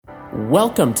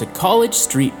Welcome to College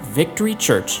Street Victory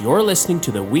Church. You're listening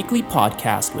to the weekly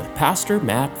podcast with Pastor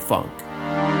Matt Funk.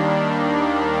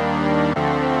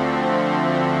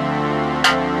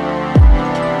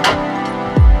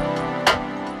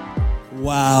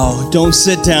 Wow, don't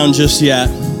sit down just yet.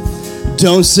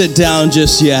 Don't sit down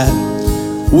just yet.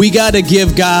 We got to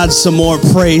give God some more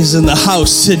praise in the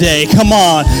house today. Come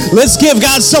on, let's give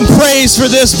God some praise for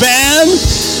this band,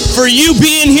 for you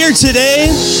being here today.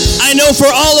 I know for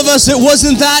all of us it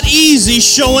wasn't that easy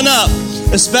showing up,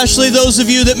 especially those of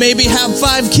you that maybe have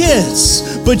 5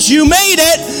 kids, but you made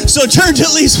it. So turn to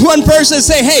at least one person and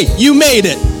say, hey, you made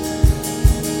it.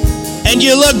 And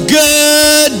you look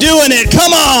good doing it.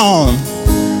 Come on.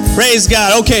 Praise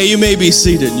God. Okay, you may be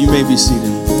seated. You may be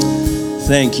seated.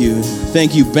 Thank you.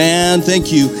 Thank you, band.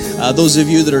 Thank you, those of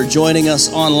you that are joining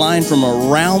us online from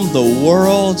around the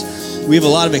world. We have a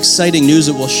lot of exciting news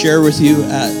that we'll share with you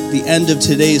at the end of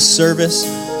today's service.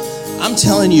 I'm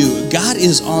telling you, God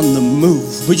is on the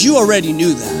move, but you already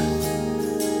knew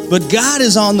that. But God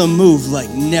is on the move like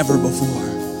never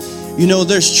before. You know,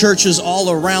 there's churches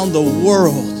all around the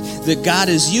world that God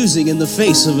is using in the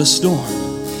face of a storm.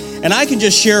 And I can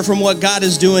just share from what God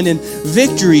is doing in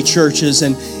Victory churches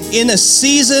and in a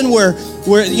season where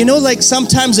you know, like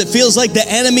sometimes it feels like the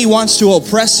enemy wants to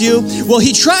oppress you. Well,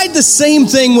 he tried the same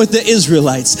thing with the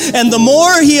Israelites. And the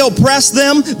more he oppressed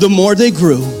them, the more they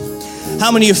grew.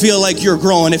 How many of you feel like you're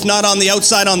growing? If not on the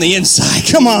outside, on the inside.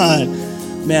 Come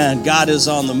on. Man, God is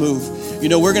on the move. You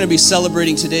know, we're going to be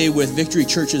celebrating today with Victory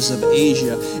Churches of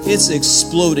Asia. It's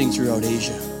exploding throughout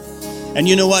Asia. And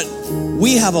you know what?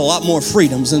 We have a lot more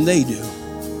freedoms than they do.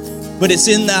 But it's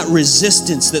in that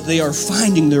resistance that they are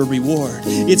finding their reward.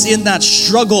 It's in that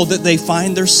struggle that they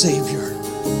find their Savior.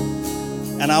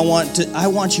 And I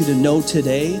want you to know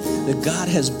today that God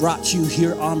has brought you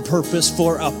here on purpose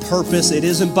for a purpose. It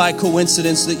isn't by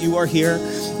coincidence that you are here.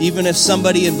 Even if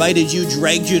somebody invited you,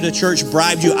 dragged you to church,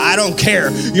 bribed you, I don't care.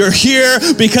 You're here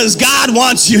because God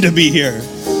wants you to be here.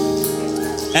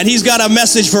 And He's got a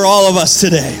message for all of us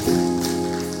today.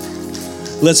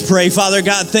 Let's pray. Father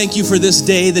God, thank you for this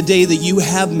day, the day that you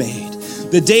have made,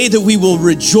 the day that we will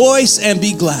rejoice and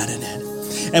be glad in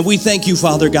it. And we thank you,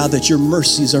 Father God, that your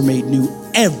mercies are made new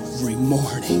every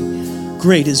morning.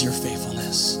 Great is your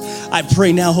faithfulness. I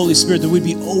pray now, Holy Spirit, that we'd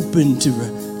be open to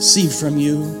receive from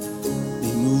you,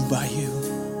 be moved by you.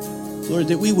 Lord,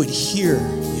 that we would hear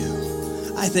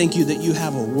you. I thank you that you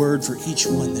have a word for each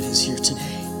one that is here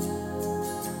today.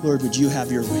 Lord, would you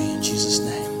have your way in Jesus'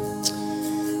 name?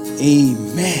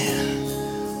 Amen.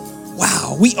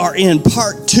 Wow, we are in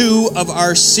part 2 of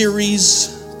our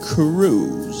series,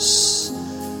 Cruise.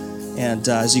 And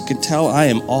as you can tell, I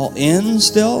am all in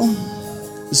still.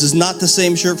 This is not the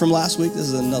same shirt from last week. This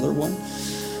is another one.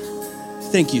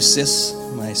 Thank you, sis.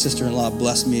 My sister-in-law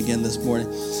blessed me again this morning.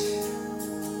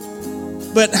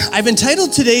 But I've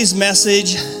entitled today's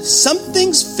message,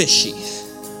 Something's Fishy.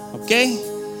 Okay?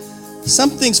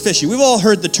 Something's fishy. We've all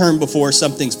heard the term before,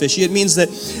 something's fishy. It means that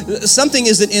something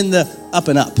isn't in the up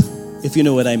and up, if you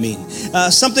know what I mean.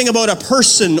 Something about a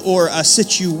person or a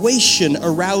situation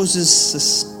arouses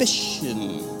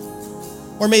suspicion.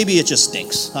 Or maybe it just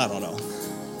stinks. I don't know.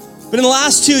 But in the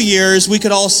last 2 years, we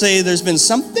could all say there's been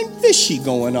something fishy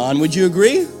going on. Would you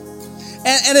agree?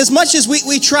 And as much as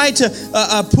we try to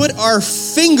put our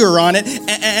finger on it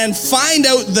and find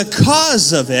out the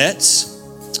cause of it,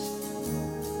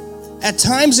 at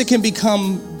times it can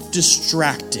become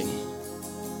distracting,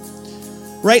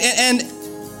 right?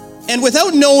 And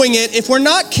without knowing it, if we're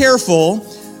not careful,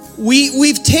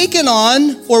 we've taken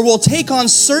on or will take on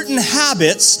certain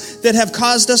habits that have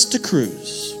caused us to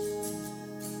cruise.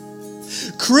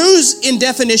 Cruise, in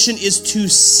definition, is to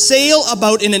sail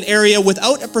about in an area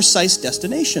without a precise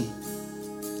destination,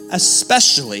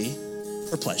 especially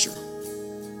for pleasure.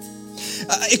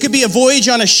 It could be a voyage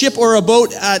on a ship or a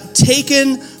boat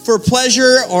taken for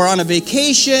pleasure or on a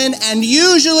vacation, and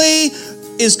usually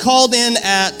is called in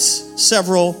at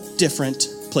several different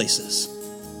places.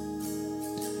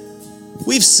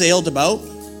 We've sailed about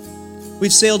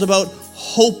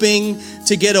hoping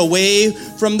to get away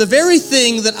from the very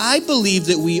thing that I believe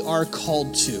that we are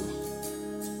called to: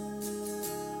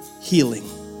 healing.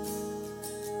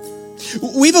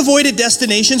 We've avoided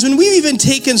destinations, and we've even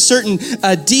taken certain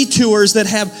detours that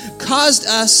have caused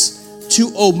us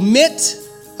to omit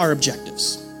our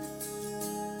objectives.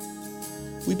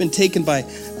 We've been taken by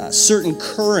certain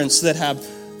currents that have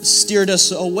steered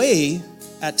us away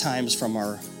at times from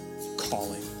our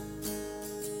calling.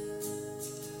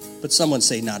 But someone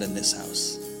say, not in this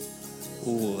house.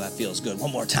 Ooh, that feels good.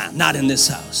 One more time, not in this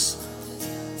house.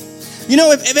 You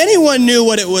know, if anyone knew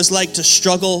what it was like to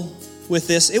struggle with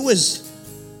this. It was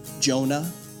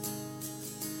Jonah.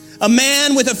 A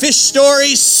man with a fish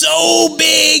story so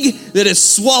big that it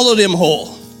swallowed him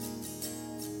whole.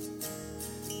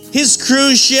 His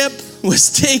cruise ship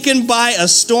was taken by a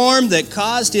storm that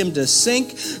caused him to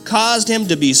sink, caused him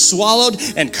to be swallowed,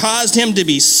 and caused him to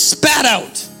be spat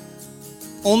out,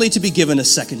 only to be given a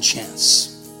second chance.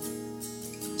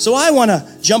 So I want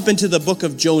to jump into the book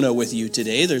of Jonah with you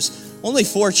today. There's only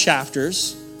 4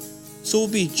 chapters, so we'll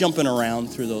be jumping around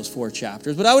through those 4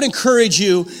 chapters. But I would encourage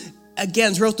you,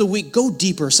 again, throughout the week, go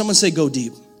deeper. Someone say go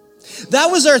deep.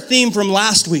 That was our theme from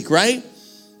last week, right?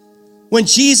 When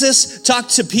Jesus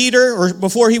talked to Peter, or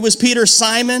before he was Peter,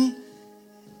 Simon,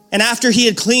 and after he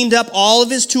had cleaned up all of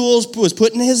his tools, was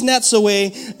putting his nets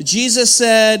away, Jesus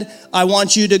said, I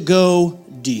want you to go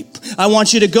deep. I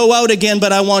want you to go out again,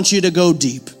 but I want you to go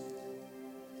deep.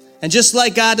 And just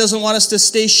like God doesn't want us to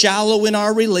stay shallow in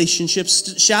our relationships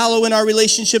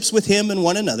with him and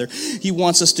one another, he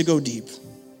wants us to go deep.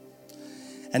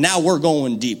 And now we're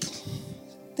going deep.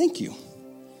 Thank you.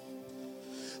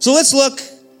 So let's look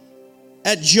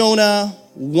at Jonah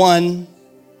 1,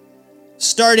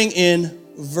 starting in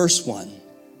verse 1.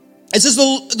 It says,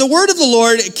 the word of the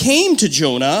Lord came to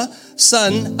Jonah,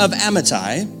 son of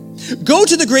Amittai. Go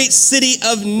to the great city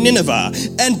of Nineveh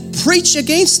and preach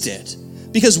against it,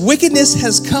 because wickedness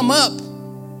has come up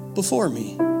before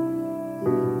me.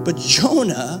 But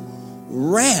Jonah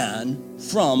ran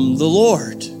from the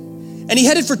Lord, and he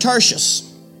headed for Tarshish.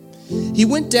 He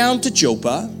went down to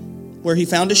Joppa, where he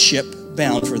found a ship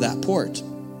bound for that port.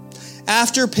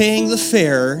 After paying the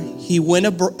fare, he went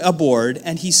aboard,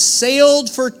 and he sailed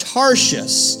for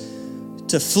Tarshish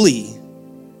to flee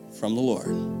from the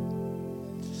Lord.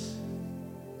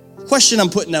 The question I'm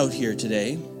putting out here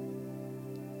today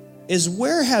is,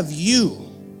 where have you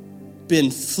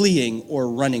been fleeing or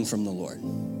running from the Lord?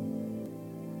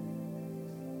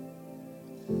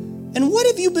 And what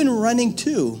have you been running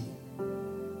to?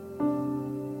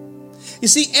 You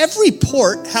see, every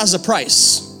port has a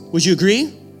price. Would you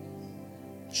agree?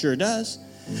 Sure does.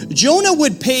 Jonah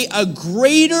would pay a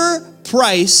greater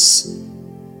price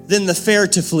than the fare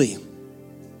to flee.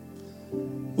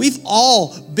 We've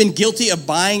all been guilty of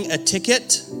buying a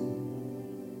ticket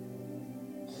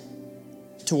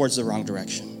towards the wrong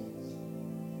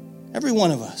direction. Every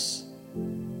one of us.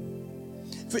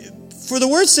 For the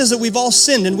word says that we've all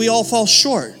sinned and we all fall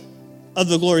short of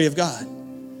the glory of God.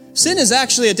 Sin is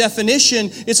actually a definition.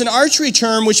 It's an archery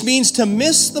term which means to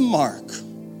miss the mark.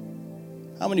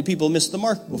 How many people missed the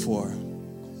mark before?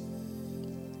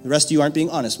 The rest of you aren't being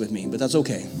honest with me, but that's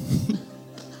okay. You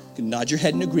can nod your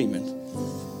head in agreement.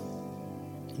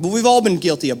 But we've all been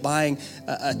guilty of buying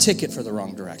a ticket for the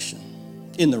wrong direction,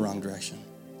 in the wrong direction.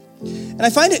 And I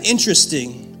find it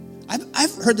interesting.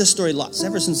 I've heard this story lots,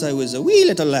 ever since I was a wee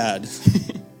little lad.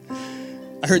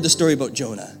 I heard the story about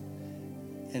Jonah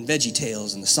and Veggie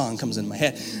Tales, and the song comes in my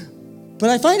head. But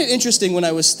I find it interesting when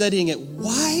I was studying it,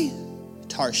 why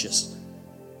Tarshish?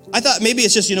 I thought maybe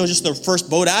it's just, just the first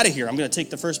boat out of here. I'm going to take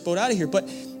the first boat out of here. But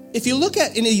if you look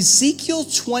at in Ezekiel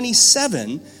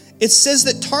 27, it says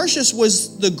that Tarshish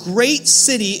was the great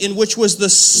city in which was the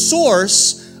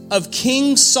source of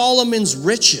King Solomon's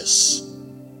riches.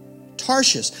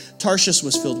 Tarshish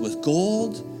was filled with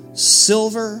gold,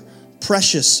 silver,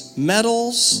 precious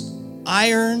metals,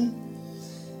 iron.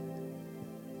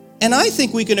 And I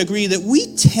think we can agree that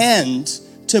we tend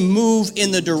to move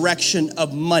in the direction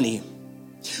of money.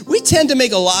 We tend to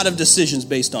make a lot of decisions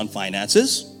based on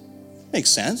finances.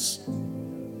 Makes sense,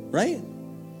 right?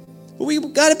 But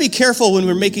we've got to be careful when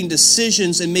we're making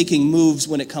decisions and making moves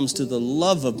when it comes to the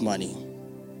love of money.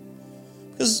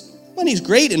 Because money's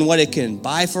great in what it can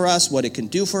buy for us, what it can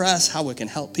do for us, how it can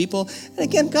help people. And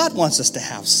again, God wants us to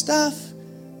have stuff.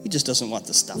 He just doesn't want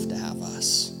the stuff to have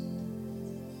us.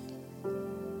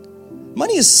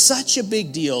 Money is such a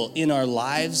big deal in our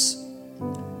lives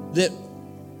that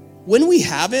when we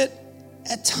have it,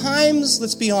 at times,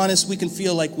 let's be honest, we can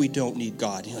feel like we don't need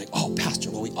God. You're like, oh,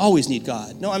 Pastor, well, we always need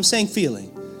God. No, I'm saying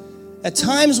feeling. At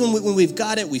times when we've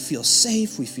got it, we feel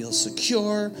safe, we feel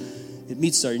secure, it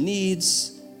meets our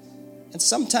needs. And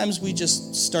sometimes we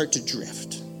just start to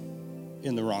drift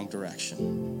in the wrong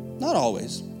direction. Not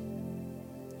always.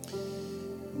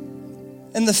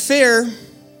 And the fare,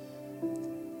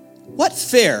 what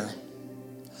fare?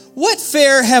 What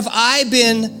fare have I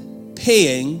been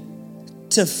paying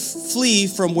to flee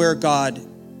from where God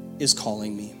is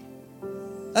calling me?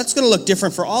 That's going to look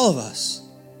different for all of us.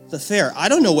 The fare. I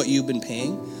don't know what you've been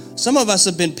paying. Some of us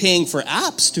have been paying for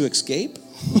apps to escape.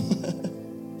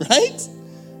 Right?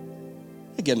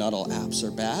 Again, not all apps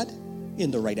are bad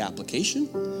in the right application.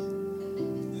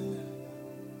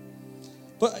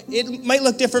 But it might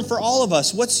look different for all of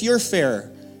us. What's your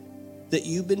fare that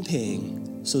you've been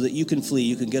paying so that you can flee,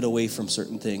 you can get away from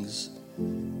certain things?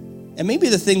 And maybe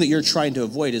the thing that you're trying to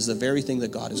avoid is the very thing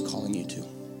that God is calling you to.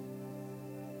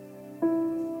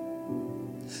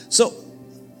 So,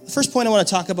 the first point I want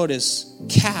to talk about is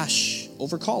cash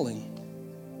over calling.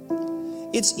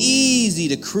 It's easy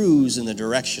to cruise in the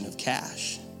direction of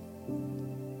cash.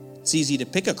 It's easy to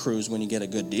pick a cruise when you get a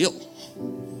good deal.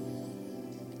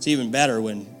 It's even better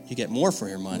when you get more for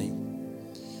your money.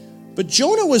 But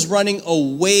Jonah was running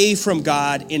away from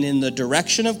God and in the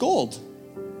direction of gold.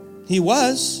 He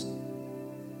was.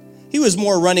 He was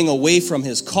more running away from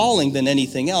his calling than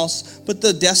anything else, but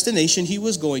the destination he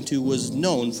was going to was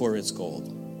known for its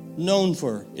gold, known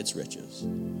for its riches.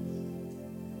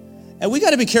 And we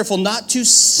got to be careful not to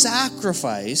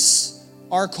sacrifice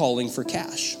our calling for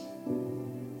cash.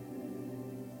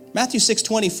 Matthew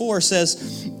 6:24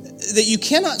 says that you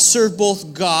cannot serve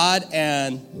both God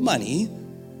and money.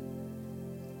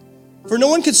 For no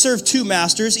one can serve two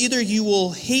masters. Either you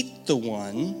will hate the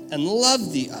one and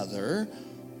love the other,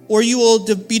 or you will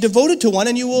be devoted to one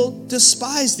and you will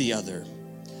despise the other.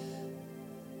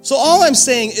 So all I'm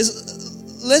saying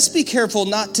is, let's be careful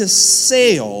not to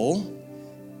sail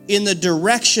in the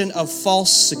direction of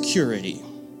false security,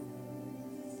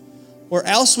 or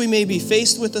else we may be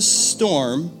faced with a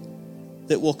storm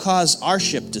that will cause our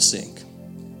ship to sink.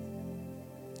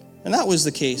 And that was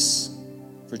the case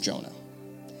for Jonah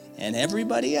and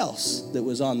everybody else that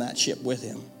was on that ship with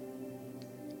him.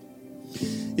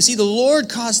 You see, the Lord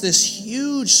caused this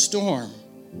huge storm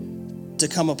to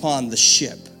come upon the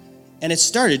ship, and it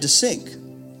started to sink.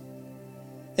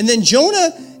 And then Jonah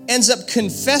ends up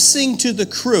confessing to the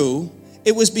crew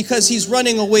it was because he's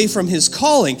running away from his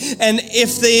calling. And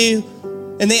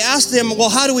they asked him, well,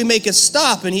 how do we make it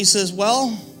stop? And he says,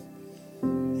 well,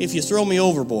 if you throw me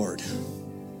overboard.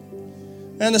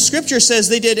 And the scripture says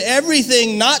they did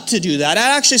everything not to do that. It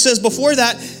actually says before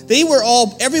that,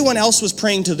 everyone else was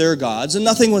praying to their gods and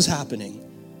nothing was happening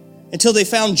until they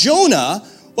found Jonah.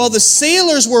 While the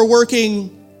sailors were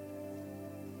working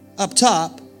up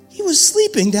top, he was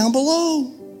sleeping down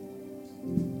below.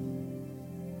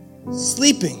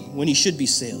 Sleeping when he should be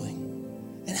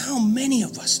sailing. And how many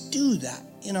of us do that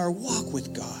in our walk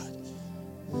with God?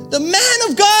 The man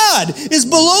of God is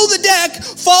below the deck,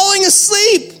 falling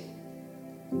asleep.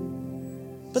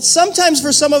 But sometimes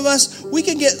for some of us, we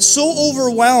can get so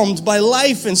overwhelmed by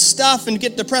life and stuff and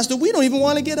get depressed that we don't even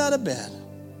want to get out of bed.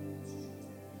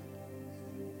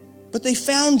 But they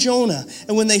found Jonah,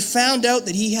 and when they found out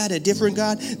that he had a different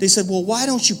God, they said, well, why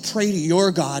don't you pray to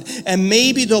your God, and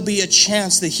maybe there'll be a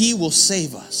chance that he will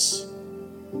save us.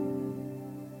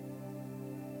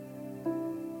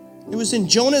 It was in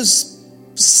Jonah's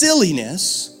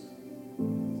silliness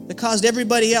that caused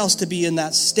everybody else to be in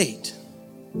that state.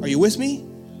 Are you with me?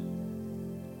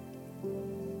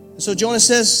 And so Jonah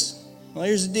says, well,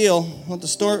 here's the deal. I want the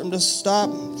storm to stop,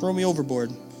 throw me overboard.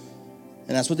 And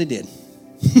that's what they did.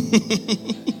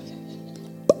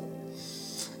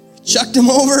 Chucked him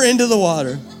over into the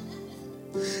water.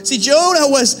 See, Jonah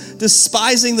was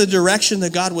despising the direction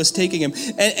that God was taking him.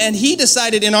 And he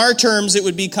decided, in our terms, it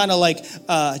would be kind of like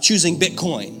choosing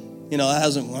Bitcoin. You know, I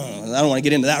don't want to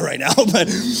get into that right now, but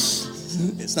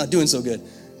it's not doing so good.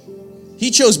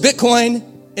 He chose Bitcoin,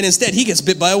 and instead he gets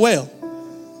bit by a whale.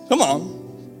 Come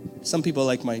on. Some people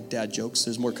like my dad jokes.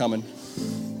 There's more coming.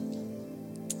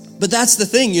 But that's the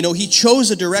thing, you know, he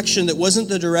chose a direction that wasn't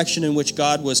the direction in which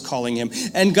God was calling him.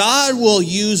 And God will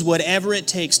use whatever it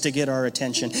takes to get our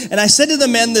attention. And I said to the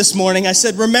men this morning, I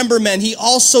said, remember, men, he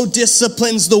also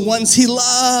disciplines the ones he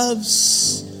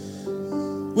loves.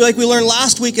 Like we learned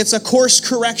last week, it's a course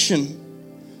correction.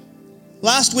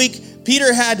 Last week,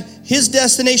 Peter had his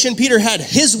destination. Peter had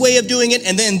his way of doing it.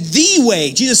 And then the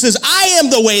way, Jesus says, I am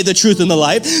the way, the truth, and the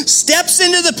life, steps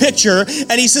into the picture.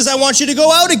 And he says, I want you to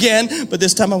go out again, but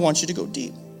this time I want you to go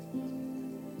deep.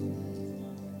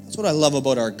 That's what I love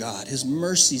about our God. His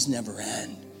mercies never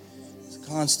end. He's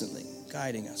constantly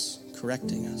guiding us,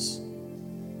 correcting us.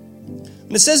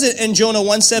 And it says in Jonah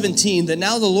 1:17 that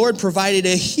now the Lord provided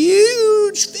a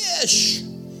huge fish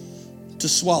to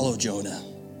swallow Jonah.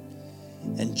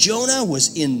 And Jonah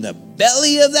was in the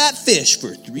belly of that fish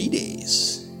for 3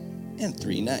 days and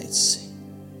 3 nights.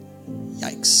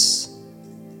 Yikes.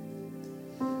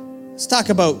 Let's talk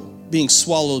about being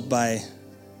swallowed by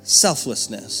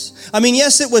selflessness. I mean,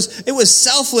 yes, it was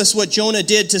selfless what Jonah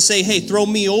did to say, hey, throw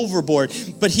me overboard.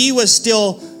 But he was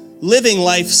still living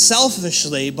life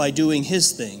selfishly by doing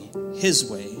his thing, his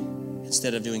way,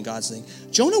 instead of doing God's thing.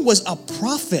 Jonah was a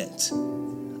prophet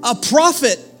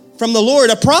from the Lord.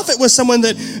 A prophet was someone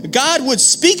that God would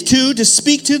speak to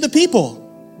the people.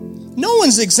 No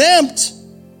one's exempt.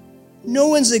 No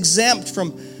one's exempt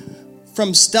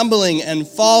from stumbling and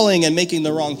falling and making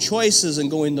the wrong choices and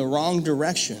going the wrong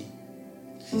direction.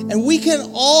 And we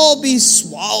can all be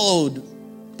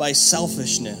swallowed by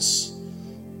selfishness,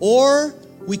 or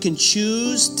we can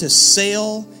choose to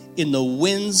sail in the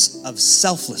winds of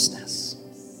selflessness.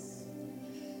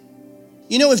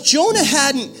 You know, if Jonah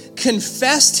hadn't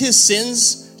confessed his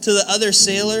sins to the other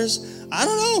sailors, I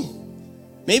don't know.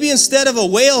 Maybe instead of a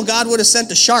whale, God would have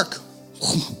sent a shark.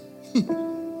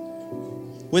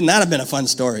 Wouldn't that have been a fun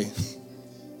story?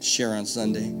 Share on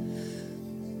Sunday.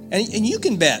 And you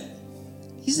can bet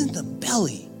he's in the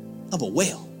belly of a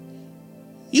whale.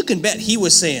 You can bet he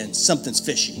was saying something's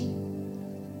fishy.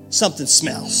 Something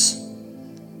smells.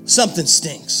 Something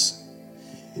stinks.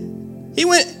 He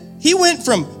went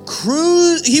from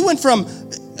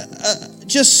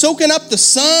just soaking up the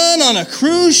sun on a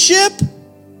cruise ship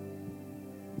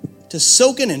to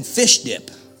soaking in fish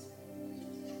dip.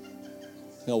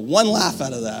 You know, one laugh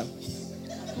out of that.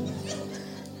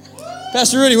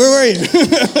 Pastor Rudy, where were you?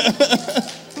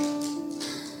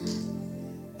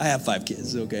 I have 5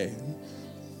 kids, okay.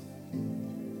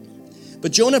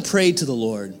 But Jonah prayed to the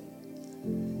Lord.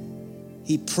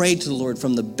 He prayed to the Lord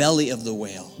from the belly of the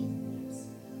whale.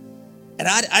 And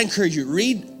I encourage you,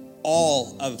 read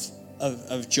all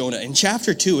of Jonah. In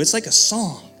chapter 2, it's like a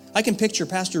song. I can picture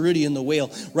Pastor Rudy in the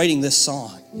whale writing this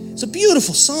song. It's a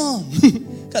beautiful song.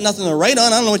 Got nothing to write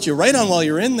on. I don't know what you write on while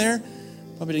you're in there.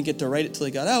 Probably didn't get to write it till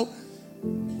he got out.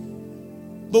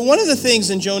 But one of the things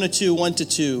in Jonah 2,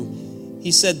 1-2,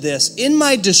 he said this: "In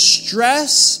my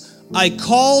distress, I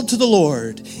called to the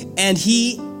Lord, and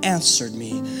he answered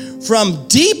me. From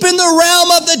deep in the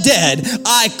realm of the dead,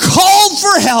 I called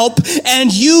for help,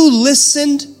 and you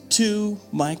listened to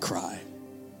my cry."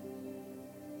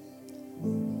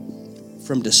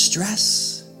 From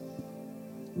distress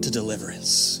to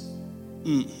deliverance.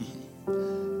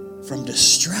 From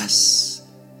distress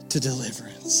to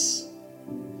deliverance.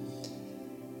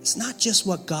 It's not just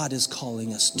what God is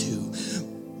calling us to,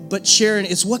 but Sharon,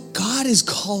 it's what God is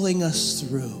calling us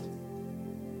through.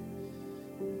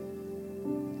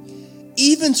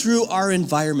 Even through our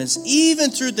environments, even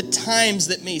through the times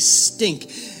that may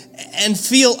stink and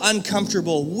feel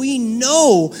uncomfortable, we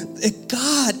know that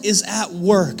God is at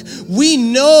work. We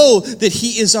know that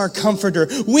he is our comforter.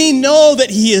 We know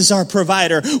that he is our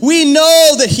provider. We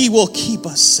know that he will keep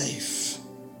us safe.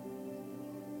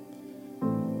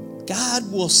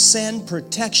 God will send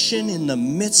protection in the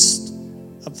midst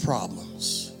of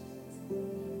problems.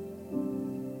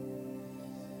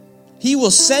 He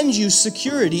will send you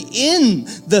security in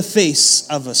the face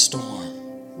of a storm.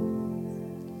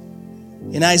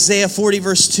 In Isaiah 40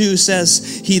 verse 2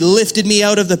 says, "He lifted me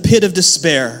out of the pit of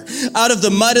despair, out of the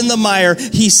mud and the mire.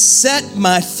 He set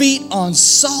my feet on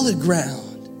solid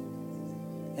ground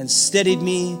and steadied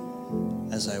me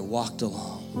as I walked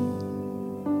along."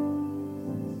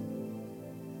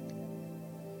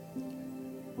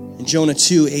 In Jonah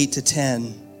 2,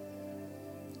 8-10,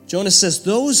 Jonah says,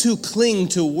 "Those who cling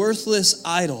to worthless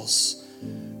idols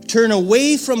turn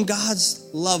away from God's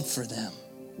love for them.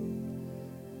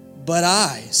 But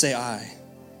I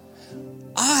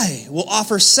will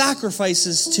offer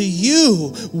sacrifices to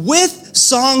you with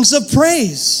songs of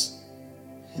praise.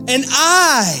 And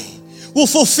I will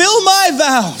fulfill my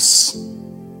vows."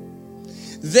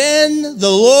 Then the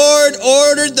Lord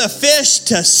ordered the fish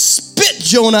to spit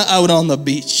Jonah out on the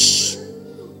beach.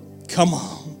 Come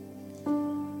on.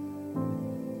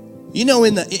 You know,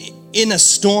 in a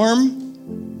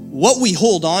storm, what we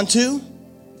hold on to,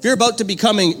 if you're about to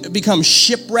become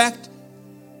shipwrecked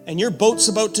and your boat's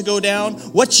about to go down,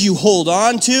 what you hold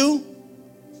on to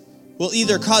will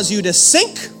either cause you to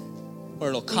sink or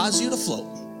it'll cause you to float.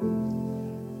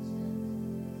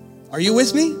 Are you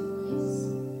with me?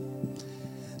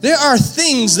 There are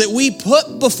things that we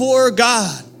put before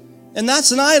God, and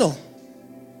that's an idol.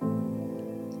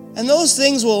 And those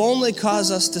things will only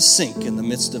cause us to sink in the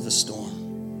midst of a storm.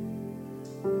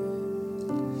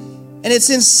 And it's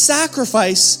in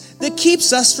sacrifice that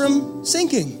keeps us from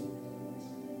sinking.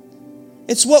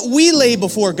 It's what we lay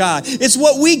before God. It's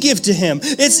what we give to him.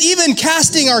 It's even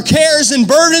casting our cares and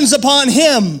burdens upon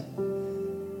him.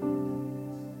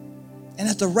 And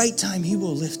at the right time, he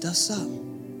will lift us up.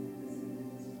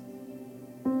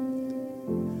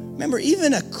 Remember,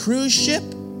 even a cruise ship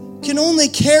can only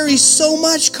carry so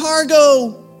much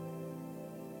cargo.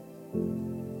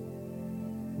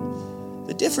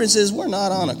 The difference is we're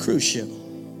not on a cruise ship.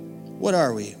 What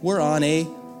are we? We're on a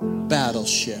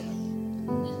battleship.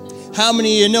 How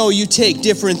many of you know you take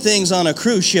different things on a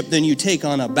cruise ship than you take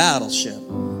on a battleship?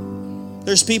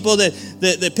 There's people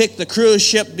that pick the cruise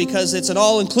ship because it's an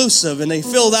all-inclusive and they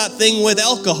fill that thing with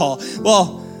alcohol.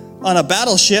 Well, on a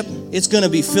battleship, it's going to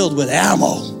be filled with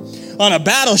ammo. On a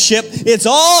battleship, it's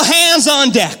all hands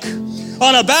on deck.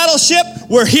 On a battleship,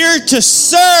 we're here to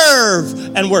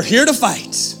serve and we're here to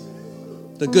fight.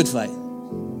 The good fight.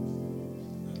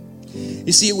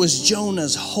 You see, it was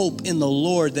Jonah's hope in the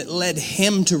Lord that led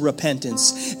him to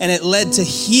repentance, and it led to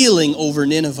healing over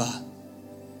Nineveh.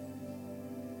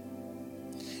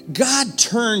 God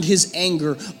turned his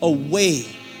anger away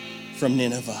from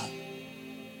Nineveh,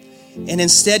 and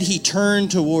instead he turned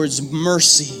towards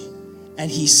mercy, and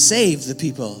he saved the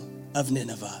people of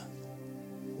Nineveh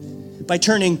by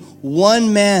turning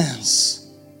one man's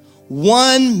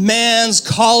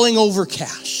calling over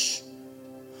cash,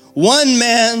 one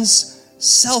man's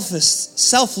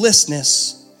selflessness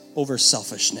over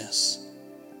selfishness,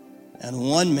 and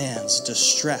one man's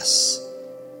distress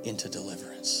into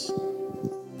deliverance.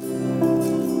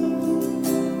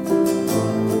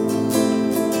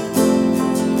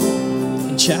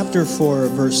 In chapter 4,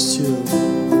 verse 2,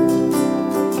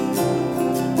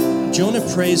 Jonah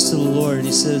prays to the Lord.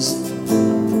 He says,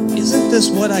 "Isn't this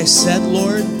what I said,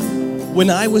 Lord,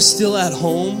 when I was still at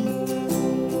home?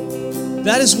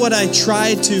 That is what I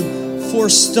tried to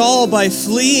forestall by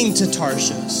fleeing to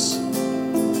Tarshish.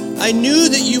 I knew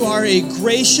that you are a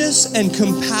gracious and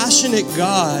compassionate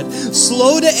God,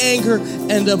 slow to anger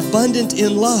and abundant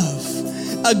in love,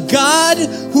 a God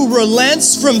who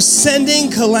relents from sending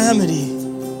calamity."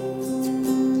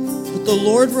 But the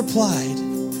Lord replied,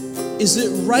 "Is it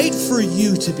right for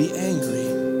you to be angry?"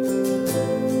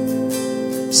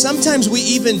 Sometimes we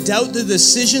even doubt the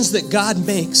decisions that God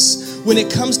makes when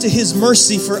it comes to his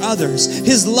mercy for others,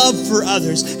 his love for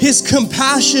others, his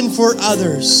compassion for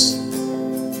others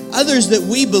that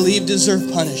we believe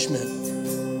deserve punishment,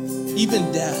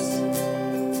 even death.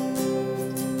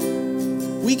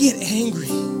 We get angry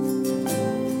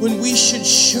when we should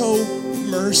show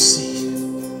mercy.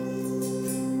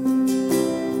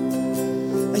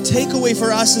 A takeaway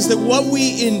for us is that what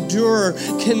we endure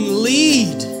can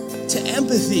lead to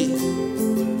empathy.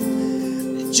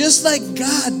 Just like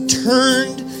God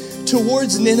turned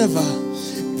towards Nineveh,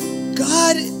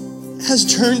 God has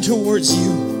turned towards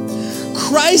you.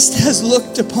 Christ has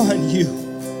looked upon you.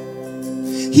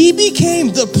 He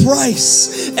became the price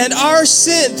and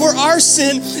for our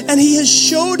sin, and he has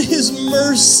showed his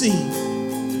mercy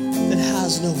that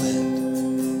has no end.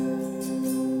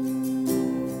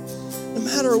 No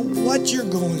matter what you're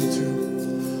going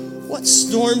through, what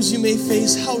storms you may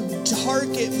face, how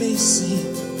dark it may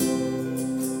seem,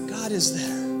 God is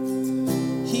there.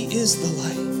 He is the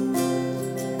light.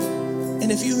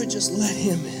 And if you would just let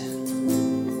him in,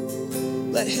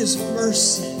 let his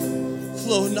mercy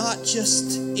flow not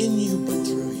just in you, but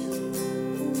through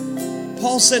you.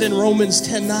 Paul said in Romans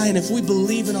 10:9, if we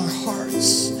believe in our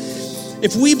hearts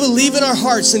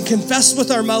and confess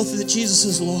with our mouth that Jesus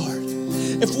is Lord,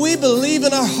 if we believe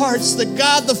in our hearts that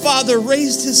God the Father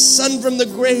raised his Son from the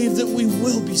grave, that we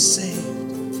will be saved.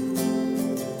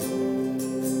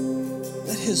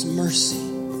 Let his mercy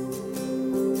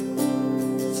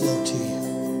flow to you,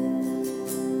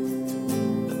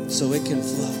 so it can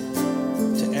flow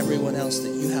to everyone else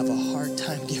that you have a hard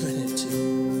time giving it to.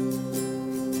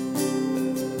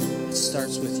 It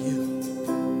starts with you.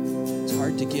 It's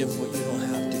hard to give what you don't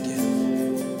have to give.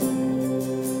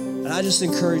 And I just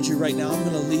encourage you right now, I'm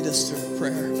going to lead us through a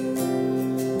prayer.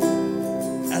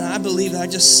 And I believe, I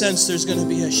just sense there's going to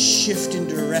be a shift in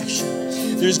direction.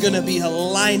 There's going to be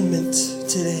alignment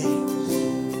today.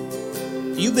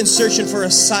 You've been searching for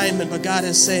assignment, but God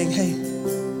is saying, hey,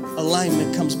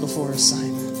 alignment comes before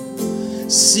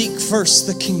assignment. Seek first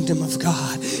the kingdom of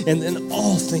God, and then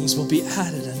all things will be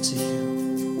added unto you.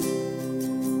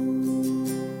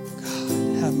 God,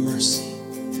 have mercy.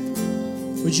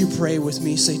 Would you pray with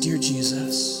me? Say, dear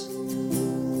Jesus,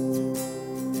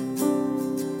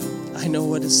 I know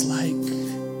what it's like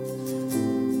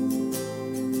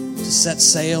to set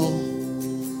sail,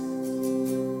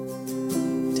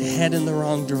 to head in the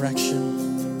wrong direction.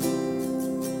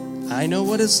 I know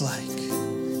what it's like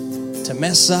to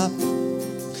mess up,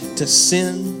 to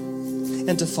sin,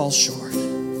 and to fall short.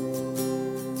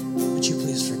 Would you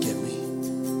please forgive me?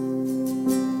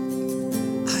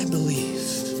 I believe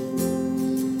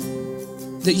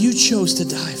that you chose to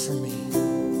die for me.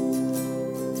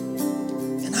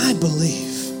 And I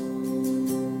believe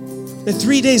that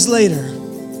 3 days later,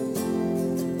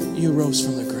 you rose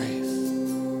from the grave.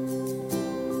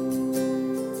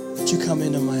 Would you come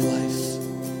into my life?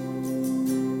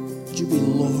 Would you be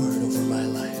Lord over my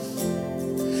life?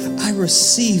 I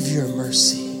receive your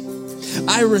mercy.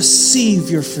 I receive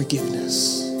your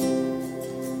forgiveness.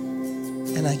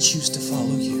 And I choose to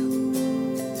follow you.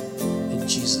 In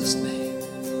Jesus' name.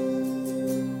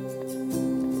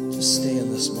 Just stay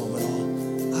in this moment,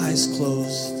 all eyes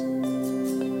closed.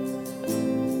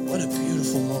 What a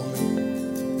beautiful moment.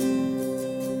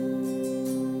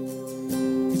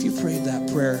 If you prayed that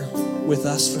prayer with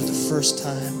us for the first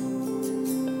time,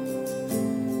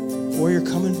 or you're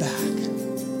coming back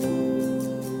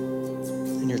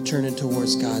and you're turning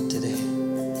towards God today,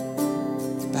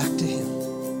 back to him,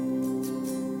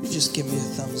 you just give me a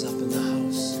thumbs up in the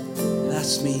house.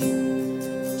 That's me.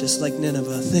 Just like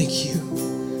Nineveh, thank you.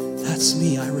 That's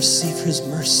me. I receive his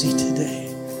mercy today.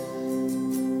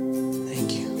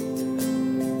 Thank you.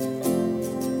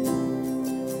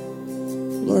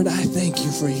 Lord, I thank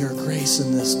you for your grace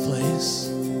in this place.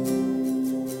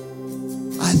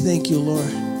 I thank you, Lord,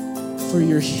 for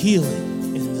your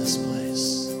healing in this place.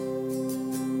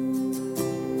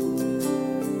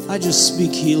 I just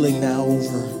speak healing now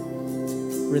over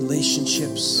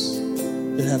relationships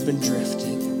that have been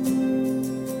drifting.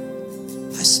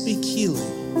 I speak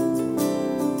healing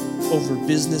over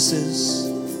businesses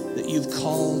that you've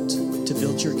called to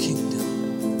build your kingdom.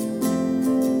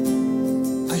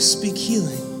 I speak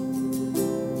healing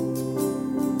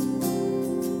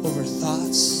over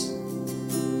thoughts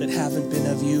that haven't been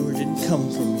of you or didn't come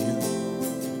from you.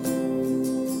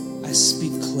 I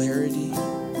speak clarity.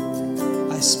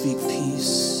 I speak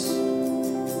peace.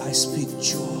 I speak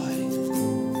joy,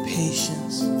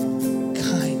 patience,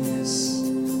 kindness,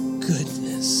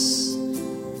 goodness.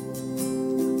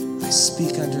 I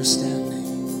speak understanding.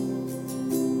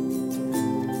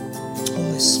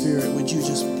 Holy Spirit, would you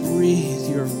just breathe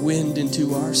your wind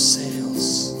into our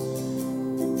sails,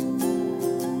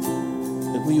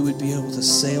 that we would be able to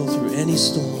sail through any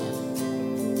storm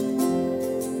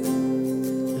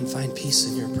and find peace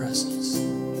in your presence.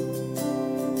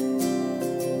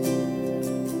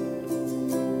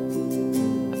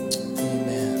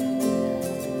 Amen.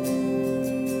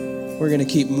 We're going to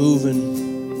keep moving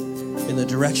in the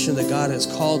direction that God has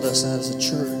called us as a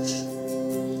church.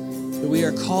 That we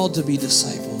are called to be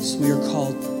disciples. We are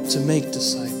called to make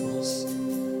disciples.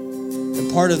 And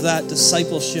part of that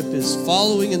discipleship is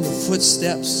following in the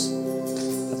footsteps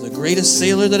of the greatest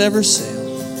sailor that ever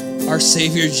sailed, our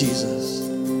Savior Jesus.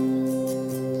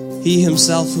 He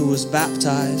himself, who was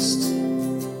baptized,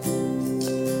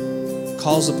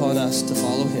 calls upon us to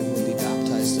follow him and be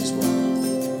baptized as well.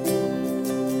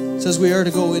 It says we are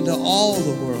to go into all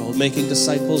the world, making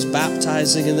disciples,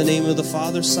 baptizing in the name of the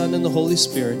Father, Son, and the Holy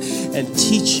Spirit, and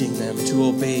teaching them to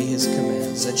obey his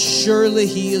commands. And surely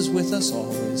he is with us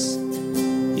always,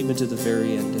 even to the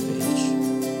very end of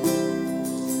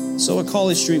age. So at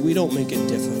College Street, we don't make it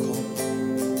difficult.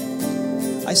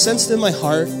 I sensed in my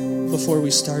heart before we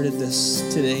started this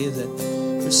today that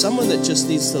there's someone that just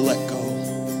needs to let go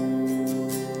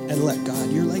and let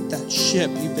God. You're like that ship.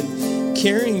 You've been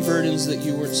carrying burdens that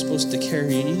you weren't supposed to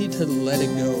carry, and you need to let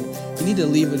it go. You need to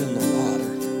leave it in the water.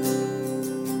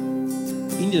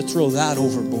 You need to throw that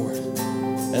overboard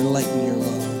and lighten your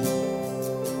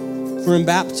load. For in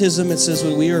baptism, it says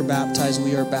when we are baptized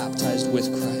with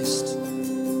Christ.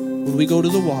 When we go to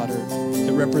the water,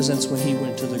 it represents when he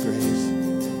went to the grave.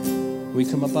 When we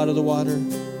come up out of the water,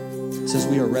 it says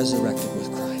we are resurrected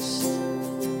with Christ.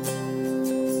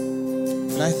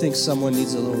 And I think someone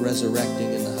needs a little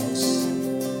resurrecting in the house.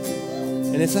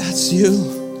 And if that's you,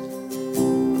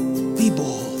 be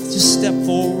bold. Just step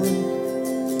forward.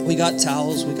 We got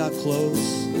towels, we got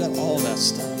clothes, we got all that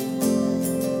stuff.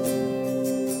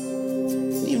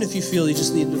 And even if you feel you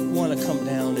just want to come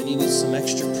down and you need some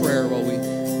extra prayer while we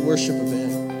worship a bit,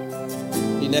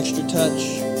 need an extra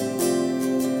touch,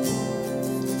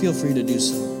 feel free to do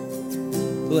so.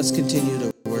 But let's continue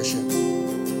to worship.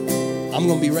 I'm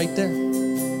going to be right there.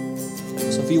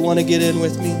 So if you want to get in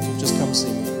with me, just come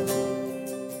see me.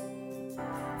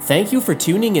 Thank you for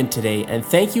tuning in today, and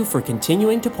thank you for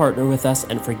continuing to partner with us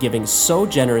and for giving so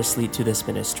generously to this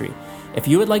ministry. If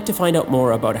you would like to find out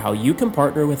more about how you can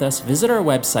partner with us, visit our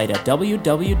website at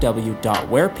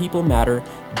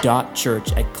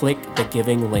www.wherepeoplematter.church and click the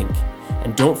giving link.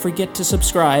 And don't forget to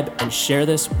subscribe and share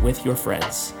this with your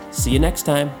friends. See you next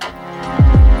time.